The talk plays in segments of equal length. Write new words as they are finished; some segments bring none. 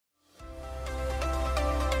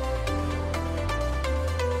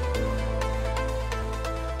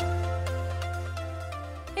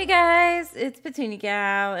Hey guys, it's Petunia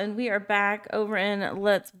Gal, and we are back over in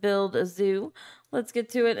Let's Build a Zoo. Let's get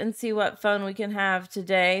to it and see what fun we can have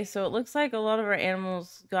today. So it looks like a lot of our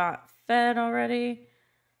animals got fed already.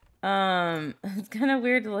 It's kind of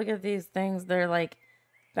weird to look at these things. They're like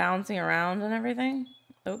bouncing around and everything.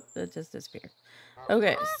 Oh, it just disappeared.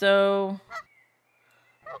 Okay, so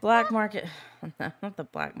black market, not the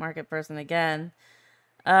black market person again.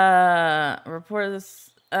 Report this.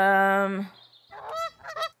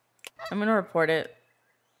 I'm gonna report it.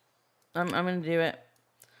 I'm gonna do it.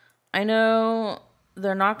 I know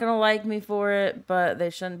they're not gonna like me for it, but they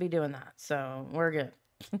shouldn't be doing that. So we're good.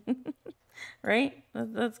 Right?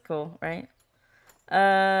 That's cool, right?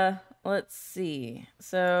 Let's see.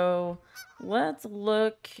 So let's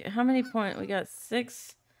look. How many points? We got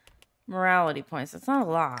 6 morality points. That's not a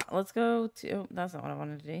lot. Let's go to. Oh, that's not what I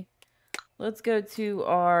wanted to do. Let's go to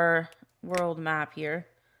our world map here.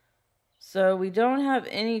 So we don't have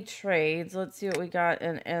any trades. Let's see what we got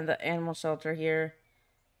in the animal shelter here.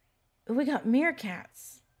 Ooh, we got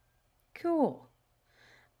meerkats. Cool.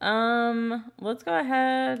 Let's go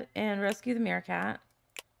ahead and rescue the meerkat.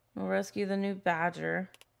 We'll rescue the new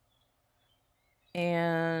badger.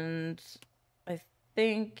 And I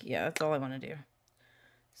think, yeah, that's all I want to do.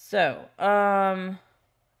 So,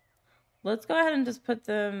 let's go ahead and just put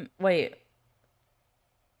them, wait.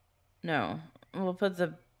 No, we'll put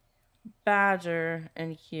the badger in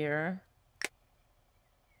here.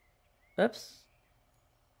 Oops.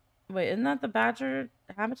 Wait, isn't that the badger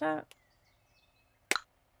habitat?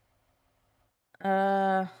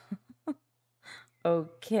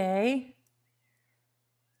 Okay.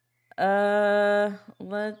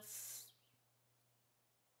 Let's...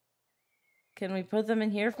 Can we put them in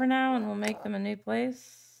here for now and we'll make them a new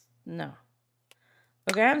place? No.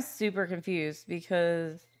 Okay, I'm super confused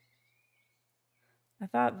because I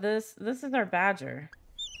thought this is our badger.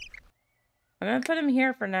 I'm gonna put him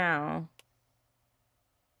here for now.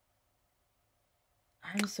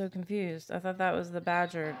 I'm so confused. I thought that was the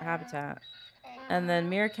badger habitat. And then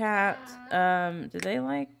meerkat, do they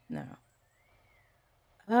like? No.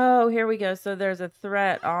 Oh, here we go. So there's a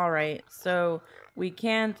threat. All right. So we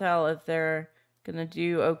can tell if they're gonna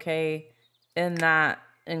do okay in that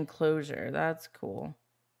enclosure. That's cool.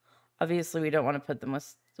 Obviously, we don't want to put them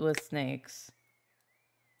with snakes.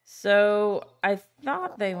 So I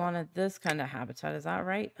thought they wanted this kind of habitat. Is that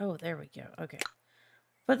right? Oh, there we go. Okay.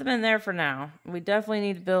 Put them in there for now. We definitely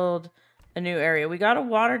need to build a new area. We got a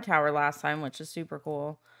water tower last time, which is super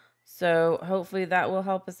cool. So hopefully that will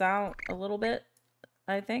help us out a little bit.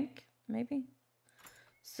 I think, maybe.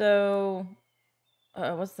 So,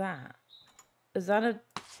 what's that? Is that a...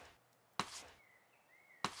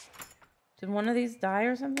 Did one of these die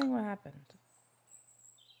or something? What happened?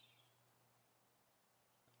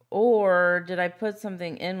 Or did I put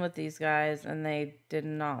something in with these guys and they did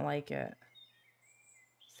not like it?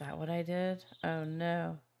 Is that what I did? Oh,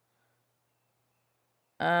 no.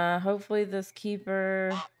 Hopefully this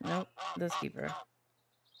keeper... Nope, this keeper.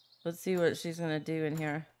 Let's see what she's gonna do in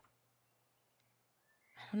here.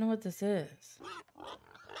 I don't know what this is.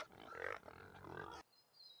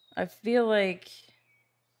 I feel like...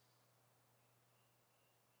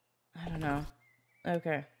 I don't know.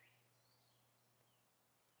 Okay.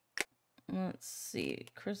 Let's see.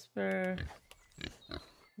 CRISPR.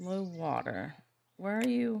 Low water. Where are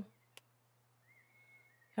you?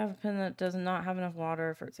 Have a pen that does not have enough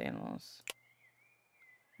water for its animals.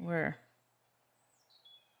 Where?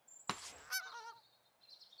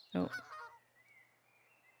 Oh.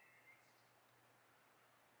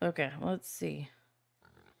 Okay, let's see.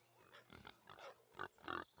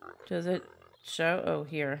 Does it show? Oh,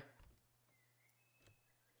 here.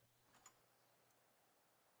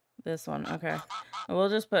 This one, okay. We'll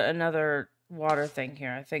just put another water thing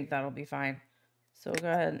here. I think that'll be fine. So we'll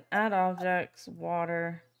go ahead and add objects,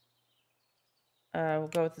 water. We'll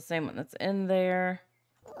go with the same one that's in there.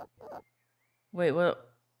 Wait, what?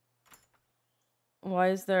 Why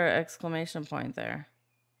is there an exclamation point there?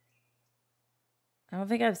 I don't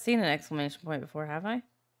think I've seen an exclamation point before, have I?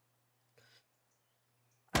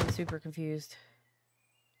 I'm super confused.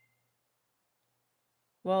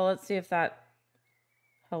 Well, let's see if that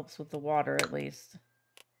helps with the water at least.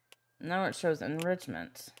 Now it shows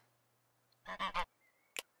enrichment.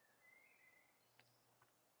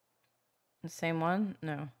 The same one?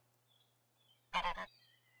 No.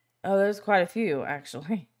 Oh, there's quite a few,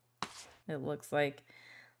 actually. It looks like.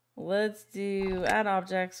 Let's do add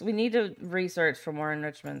objects. We need to research for more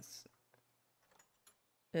enrichments.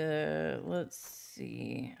 Let's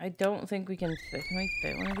see. I don't think we can fit. Can we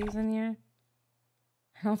fit one of these in here?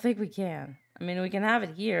 I don't think we can. I mean, we can have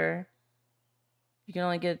it here. You can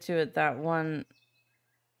only get to it that one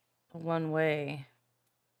way.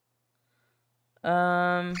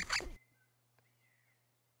 I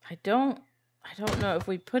don't know if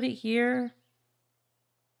we put it here.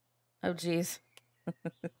 Oh, geez.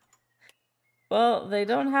 Well, they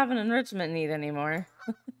don't have an enrichment need anymore.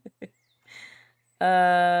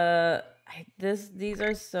 These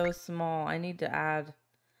are so small. I need to add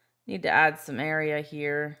some area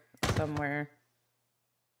here somewhere.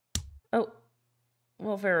 Oh,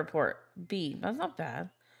 welfare report. B. That's not bad.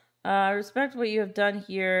 I respect what you have done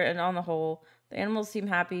here, and on the whole, the animals seem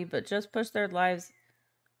happy, but just push their lives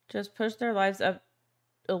up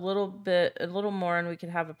a little more, and we could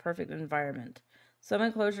have a perfect environment. Some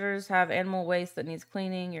enclosures have animal waste that needs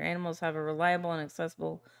cleaning. Your animals have a reliable and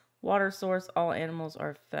accessible water source. All animals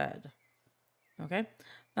are fed. Okay.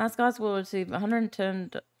 Mascots will receive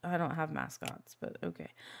 110. I don't have mascots, but okay.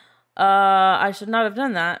 I should not have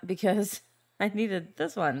done that because I needed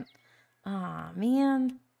this one. Aw,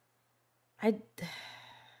 man. I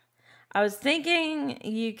was thinking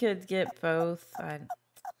you could get both. I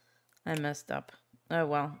messed up. Oh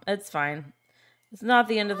well, it's fine. It's not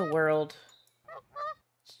the end of the world.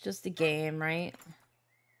 It's just a game, right?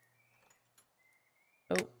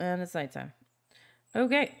 Oh, and it's nighttime.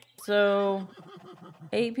 Okay, so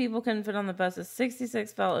 8 people couldn't fit on the buses.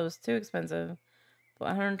 66 felt it was too expensive. But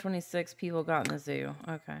 126 people got in the zoo.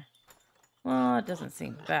 Okay. Well, it doesn't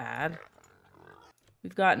seem bad.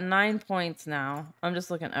 We've got 9 points now. I'm just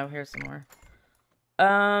looking. Oh, here's some more.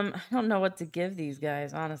 I don't know what to give these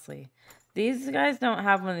guys, honestly. These guys don't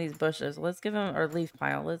have one of these bushes. Let's give them, or leaf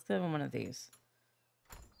pile. Let's give them one of these.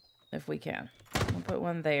 If we can. We'll put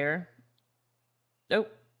one there. Oh.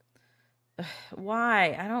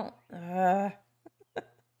 Why? I don't...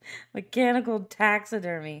 Mechanical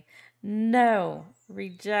taxidermy. No.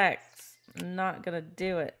 Rejects. I'm not gonna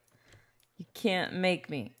do it. You can't make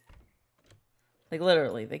me. Like,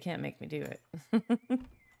 literally, they can't make me do it.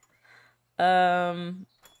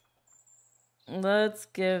 Let's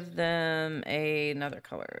give them another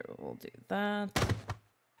color. We'll do that.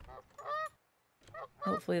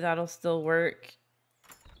 Hopefully that'll still work.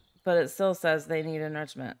 But it still says they need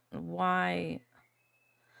enrichment. Why?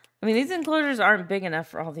 I mean, these enclosures aren't big enough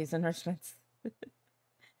for all these enrichments.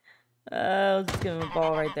 Let's give them a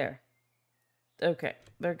ball right there. Okay,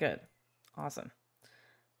 they're good. Awesome.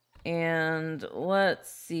 And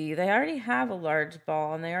let's see. They already have a large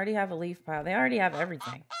ball, and they already have a leaf pile. They already have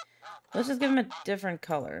everything. Let's just give them a different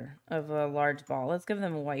color of a large ball. Let's give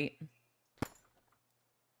them white.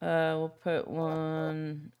 We'll put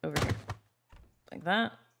one over here. Like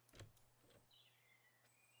that.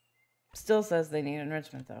 Still says they need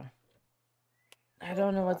enrichment, though. I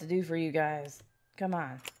don't know what to do for you guys. Come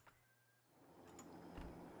on.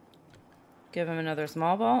 Give them another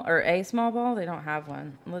small ball, or a small ball. They don't have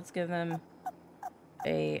one. Let's give them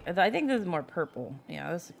a... I think this is more purple.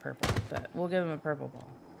 Yeah, this is purple, but we'll give them a purple ball.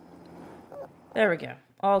 There we go.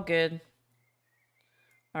 All good.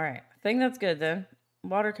 All right. I think that's good then.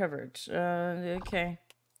 Water coverage. Okay.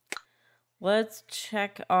 Let's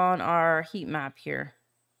check on our heat map here.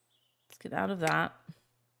 Let's get out of that.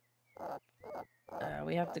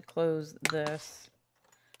 We have to close this.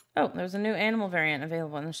 Oh, there's a new animal variant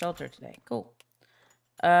available in the shelter today. Cool.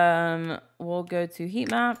 We'll go to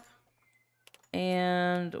heat map.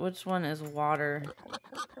 And which one is water?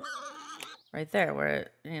 Right there, where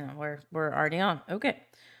we're already on. Okay.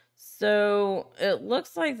 So it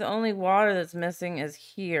looks like the only water that's missing is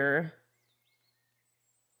here.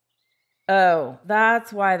 Oh,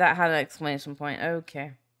 that's why that had an exclamation point.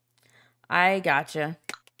 Okay. I gotcha.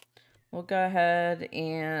 We'll go ahead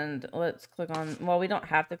and let's click on... Well, we don't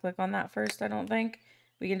have to click on that first, I don't think.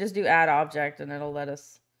 We can just do add object and it'll let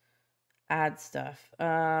us add stuff.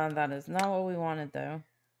 That is not what we wanted, though.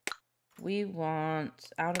 We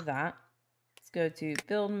want out of that. Let's go to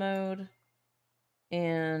build mode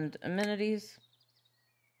and amenities,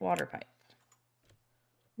 water pipe.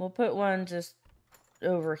 We'll put one just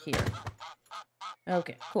over here.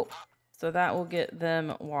 Okay, cool. So that will get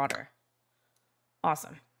them water.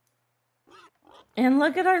 Awesome. And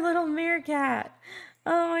look at our little meerkat.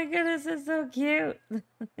 Oh my goodness, it's so cute.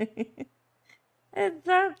 It's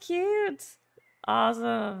so cute.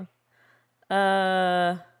 Awesome.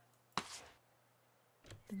 Did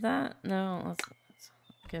that? No, let's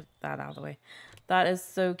get that out of the way. That is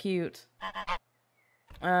so cute.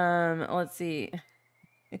 Let's see.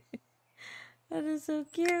 That is so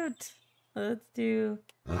cute. Let's do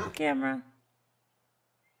camera.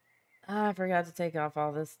 I forgot to take off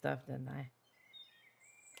all this stuff, didn't I?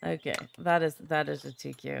 Okay, that is just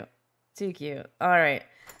too cute. Too cute. All right.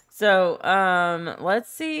 So,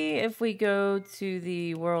 let's see if we go to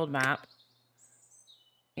the world map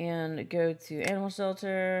and go to animal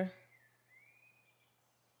shelter,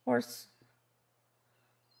 horse.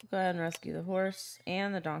 Go ahead and rescue the horse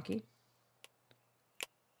and the donkey.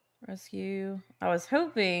 Rescue. I was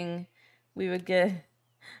hoping we would get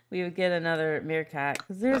another meerkat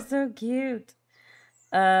because they're so cute.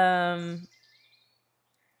 I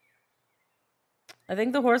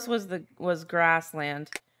think the horse was grassland,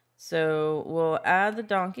 so we'll add the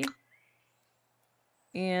donkey.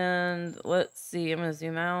 And let's see. I'm gonna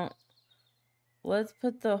zoom out. Let's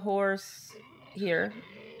put the horse here.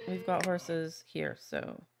 We've got horses here,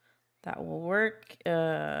 so that will work.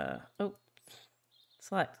 Oh,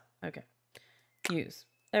 select. Okay. Use.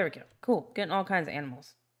 There we go. Cool. Getting all kinds of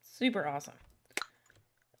animals. Super awesome.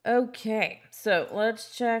 Okay, so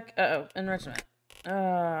let's check. Uh-oh, enrichment.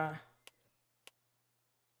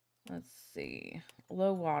 Let's see.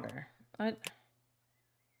 Low water. What?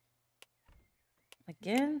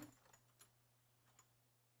 Again?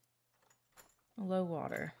 Low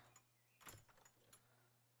water.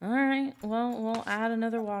 Alright, well, we'll add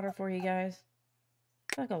another water for you guys.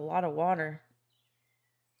 It's like a lot of water.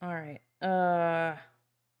 Alright, that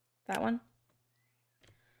one?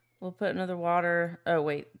 We'll put another water. Oh,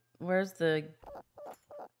 wait. Where's the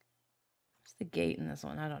gate in this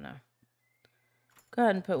one? I don't know. Go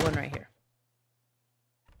ahead and put one right here.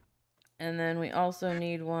 And then we also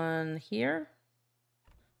need one here.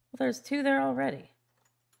 Well, there's two there already.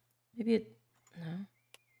 Maybe it... No.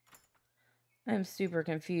 I'm super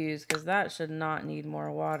confused because that should not need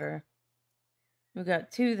more water. We've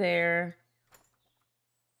got two there.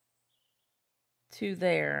 Two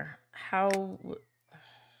there. How...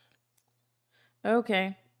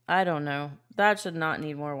 Okay. I don't know. That should not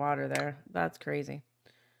need more water there. That's crazy.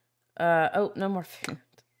 Oh, no more food.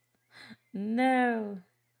 No.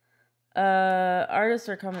 Artists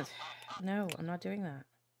are coming. No, I'm not doing that.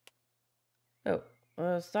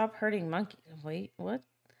 Oh, stop hurting monkeys. Wait, what?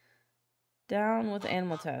 Down with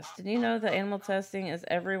animal tests. Did you know that animal testing is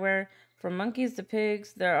everywhere? From monkeys to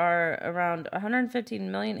pigs, there are around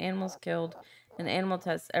 115 million animals killed in animal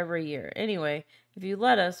tests every year. Anyway, if you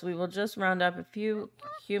let us, we will just round up a few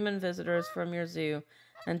human visitors from your zoo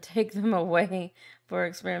and take them away for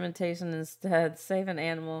experimentation instead. Save an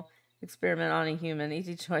animal, experiment on a human.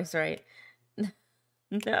 Easy choice, right?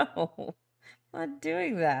 No, I'm not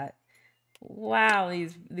doing that. Wow,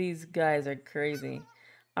 these guys are crazy.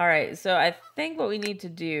 All right, so I think what we need to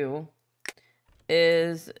do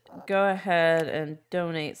is go ahead and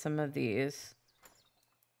donate some of these.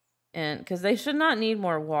 And because they should not need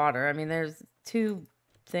more water. I mean, there's 2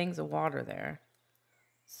 things of water there.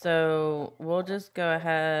 So we'll just go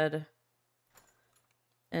ahead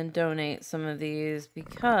and donate some of these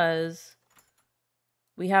because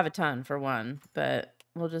we have a ton for one, but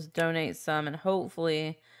we'll just donate some and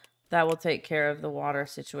hopefully that will take care of the water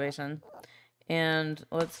situation. And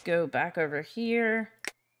let's go back over here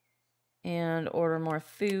and order more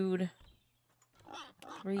food.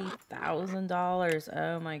 $3,000.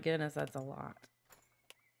 Oh my goodness, that's a lot.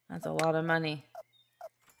 That's a lot of money.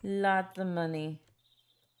 Lots of money.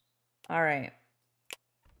 All right.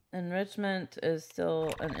 Enrichment is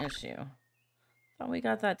still an issue. Thought we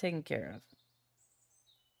got that taken care of.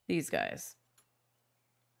 These guys.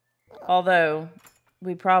 Although,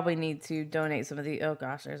 we probably need to donate some of the... Oh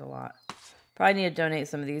gosh, there's a lot. Probably need to donate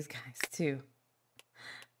some of these guys too.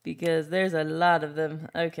 Because there's a lot of them.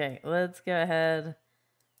 Okay, let's go ahead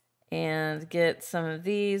and get some of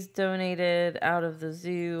these donated out of the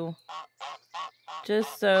zoo.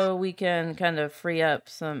 Just so we can kind of free up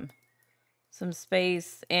some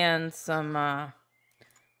space and some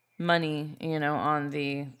money, you know, on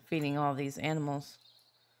the feeding all these animals.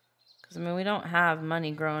 Because, I mean, we don't have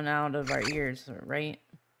money growing out of our ears, right?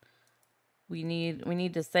 We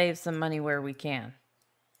need to save some money where we can.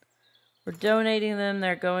 We're donating them.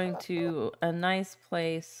 They're going to a nice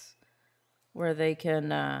place where they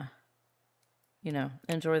can, you know,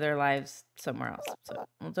 enjoy their lives somewhere else. So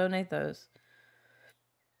we'll donate those.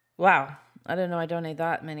 Wow. I didn't know I donate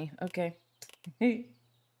that many. Okay.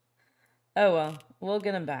 Oh, well. We'll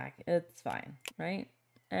get them back. It's fine, right?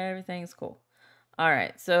 Everything's cool. All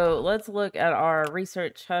right. So let's look at our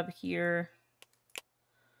research hub here.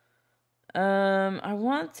 I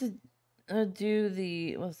want to do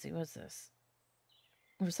the... Let's see. What's this?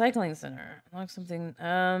 Recycling center. Unlock something.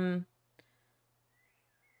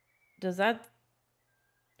 Does that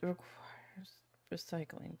require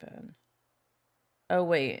recycling bin? Oh,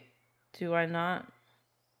 wait. Do I not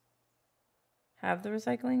have the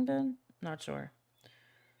recycling bin? Not sure.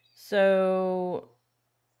 So,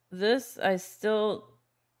 this, I still...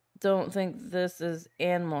 don't think this is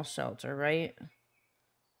animal shelter, right?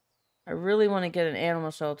 I really want to get an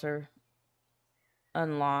animal shelter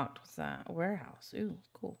unlocked. What's that? A warehouse. Ooh,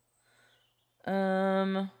 cool.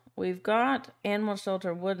 We've got animal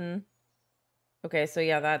shelter wooden. Okay, so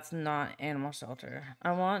yeah, that's not animal shelter.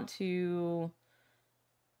 I want to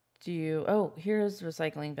do... Oh, here's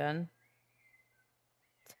recycling bin.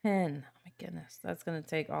 10. Oh my goodness, that's going to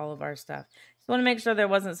take all of our stuff. Just want to make sure there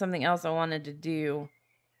wasn't something else I wanted to do.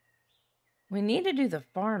 We need to do the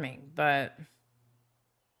farming, but...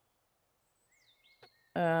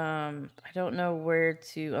 I don't know where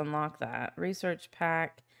to unlock that. Research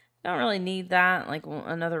pack. Don't really need that. Like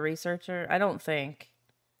another researcher. I don't think.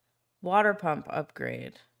 Water pump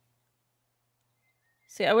upgrade.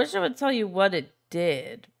 See, I wish I would tell you what it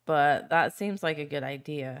did, but that seems like a good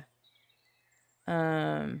idea.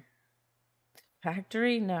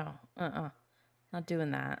 Factory? No. Not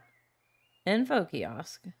doing that. Info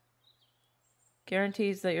kiosk.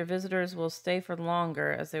 Guarantees that your visitors will stay for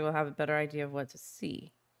longer as they will have a better idea of what to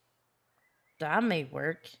see. That may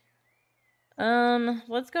work.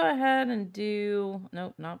 Let's go ahead and do...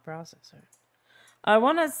 Nope, not processor. I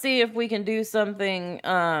want to see if we can do something,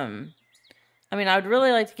 I mean, I would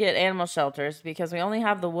really like to get animal shelters because we only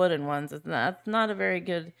have the wooden ones. That's not a very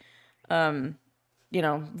good, you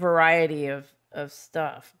know, variety of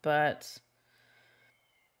stuff. But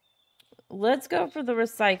let's go for the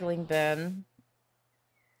recycling bin.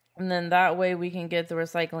 And then that way we can get the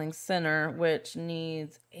recycling center, which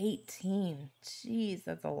needs 18. Jeez,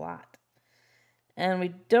 that's a lot. And we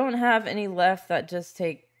don't have any left that just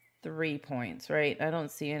take 3 points, right? I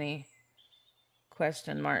don't see any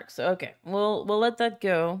question marks. Okay, we'll let that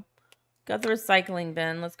go. Got the recycling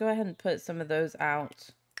bin. Let's go ahead and put some of those out.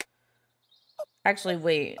 Actually,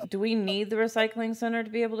 wait. Do we need the recycling center to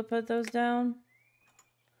be able to put those down?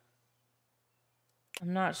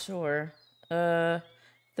 I'm not sure.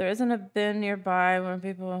 There isn't a bin nearby when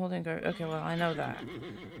people are holding... Okay, well, I know that.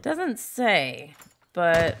 It doesn't say,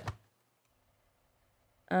 but...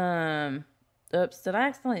 Oops, did I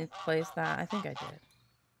accidentally place that? I think I did.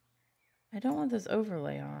 I don't want this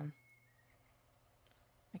overlay on.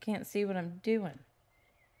 I can't see what I'm doing.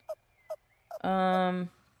 Okay,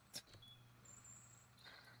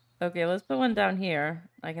 let's put one down here.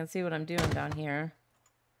 I can see what I'm doing down here.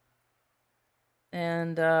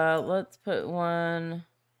 And, let's put one...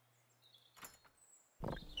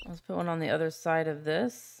 Let's put one on the other side of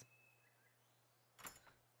this.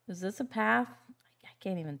 Is this a path? I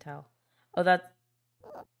can't even tell. Oh, that's...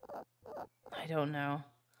 I don't know.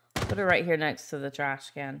 Put it right here next to the trash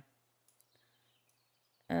can.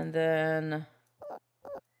 And then...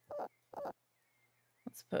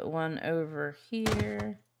 Let's put one over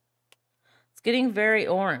here. It's getting very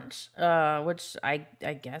orange, which I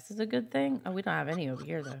guess is a good thing. Oh, we don't have any over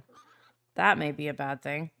here, though. That may be a bad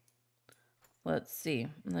thing. Let's see.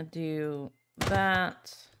 I'm going to do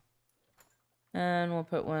that. And we'll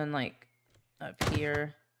put one, like, up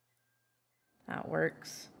here. That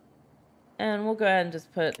works. And we'll go ahead and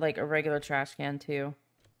just put, like, a regular trash can, too.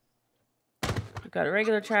 We've got a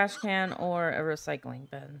regular trash can or a recycling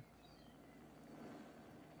bin.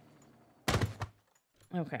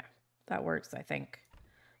 Okay. That works, I think.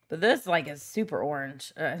 But this, like, is super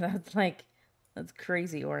orange. That's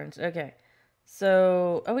crazy orange. Okay.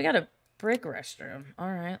 So, oh, we got a brick restroom.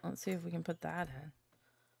 All right, let's see if we can put that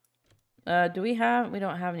in. We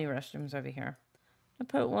don't have any restrooms over here. I'll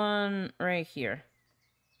put one right here.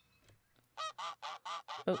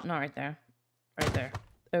 Oh, not right there. Right there.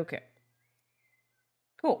 Okay.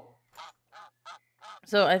 Cool.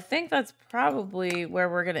 So I think that's probably where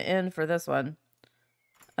we're going to end for this one.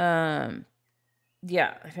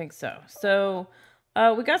 Yeah, I think so. So,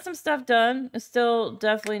 we got some stuff done. I still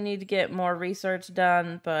definitely need to get more research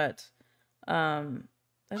done, but, I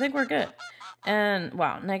think we're good. And,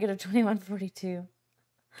 wow, negative 2142.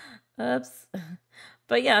 Oops.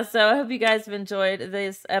 But yeah, so I hope you guys have enjoyed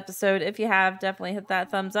this episode. If you have, definitely hit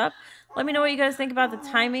that thumbs up. Let me know what you guys think about the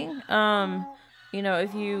timing. You know,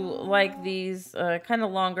 if you like these kind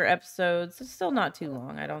of longer episodes. It's still not too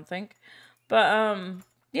long, I don't think. But,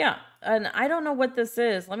 yeah. And I don't know what this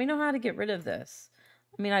is. Let me know how to get rid of this.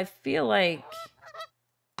 I mean, I feel like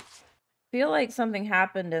something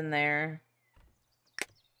happened in there.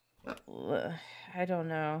 I don't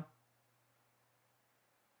know.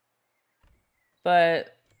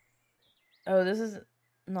 But, oh, this has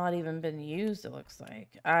not even been used, it looks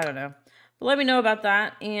like. I don't know. But let me know about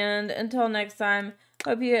that. And until next time,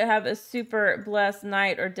 hope you have a super blessed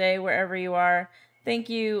night or day wherever you are. Thank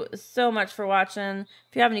you so much for watching.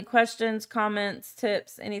 If you have any questions, comments,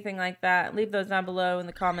 tips, anything like that, leave those down below in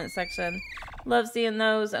the comment section. Love seeing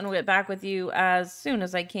those, and we'll get back with you as soon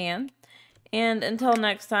as I can. And until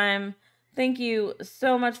next time, thank you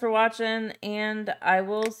so much for watching, and I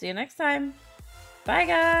will see you next time. Bye,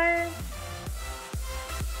 guys!